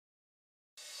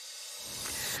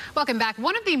Welcome back.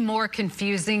 One of the more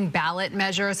confusing ballot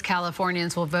measures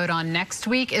Californians will vote on next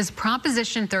week is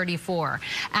Proposition 34.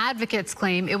 Advocates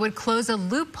claim it would close a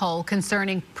loophole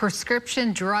concerning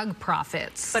prescription drug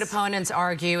profits. But opponents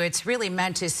argue it's really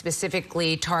meant to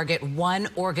specifically target one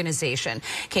organization.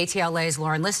 KTLA's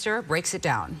Lauren Lister breaks it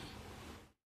down.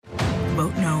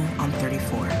 Vote no on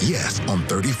 34. Yes on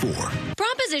 34.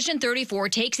 Proposition 34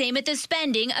 takes aim at the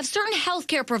spending of certain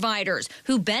healthcare providers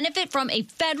who benefit from a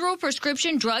federal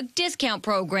prescription drug discount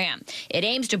program. It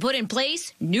aims to put in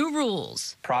place new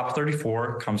rules. Prop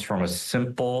 34 comes from a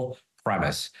simple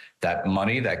premise that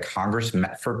money that Congress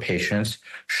meant for patients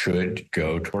should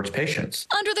go towards patients.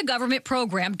 Under the government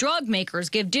program, drug makers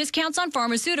give discounts on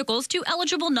pharmaceuticals to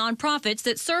eligible nonprofits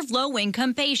that serve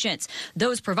low-income patients.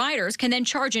 Those providers can then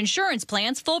charge insurance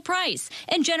plans full price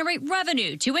and generate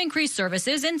revenue to increase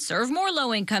services and serve more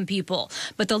low-income people.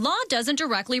 But the law doesn't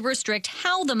directly restrict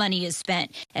how the money is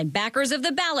spent, and backers of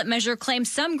the ballot measure claim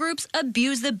some groups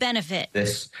abuse the benefit.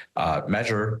 This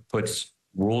measure puts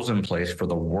rules in place for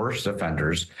the worst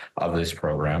offenders of this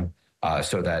program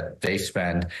so that they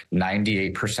spend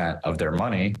 98% of their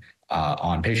money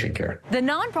on patient care. The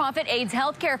nonprofit AIDS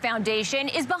Healthcare Foundation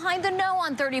is behind the No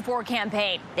on 34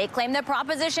 campaign. They claim the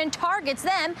proposition targets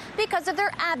them because of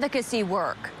their advocacy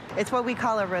work. It's what we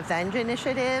call a revenge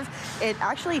initiative. It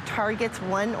actually targets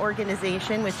one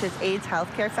organization, which is AIDS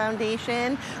Healthcare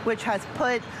Foundation, which has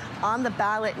put on the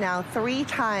ballot now 3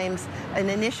 times an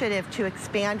initiative to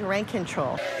expand rent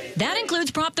control. That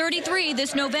includes Prop 33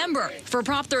 this November. For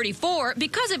Prop 34,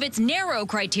 because of its narrow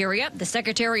criteria, the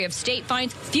Secretary of State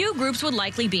finds few groups would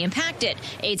likely be impacted.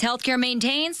 AIDS Healthcare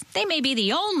maintains they may be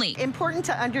the only. Important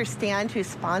to understand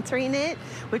who's sponsoring it,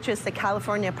 which is the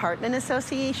California Apartment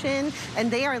Association,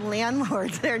 and they are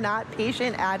landlords. They're not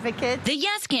patient advocates. The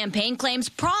Yes campaign claims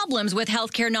problems with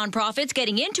healthcare nonprofits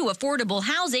getting into affordable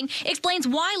housing, explains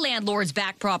why landlords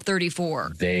back Prop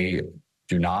 34. They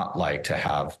do not like to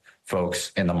have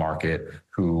folks in the market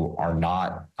who are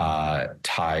not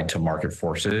tied to market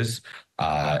forces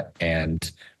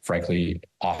and frankly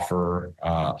offer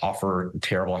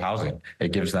terrible housing.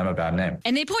 It gives them a bad name.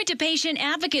 And they point to patient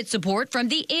advocate support from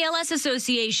the ALS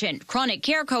Association, Chronic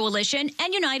Care Coalition,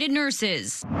 and United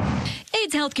Nurses.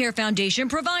 AIDS Healthcare Foundation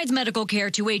provides medical care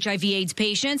to HIV/AIDS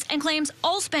patients and claims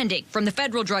all spending from the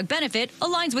federal drug benefit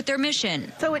aligns with their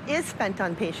mission. So it is spent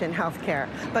on patient health care,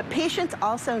 but patients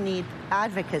also need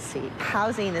advocacy.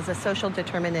 Housing is a social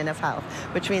determinant of health,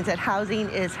 which means that housing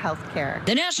is health care.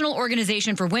 The National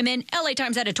Organization for Women, LA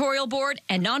Times editorial board,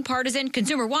 and nonpartisan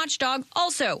Consumer Watchdog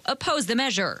also oppose the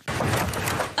measure.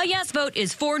 A yes vote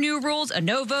is 4 new rules. A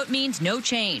no vote means no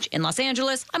change. In Los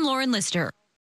Angeles, I'm Lauren Lister.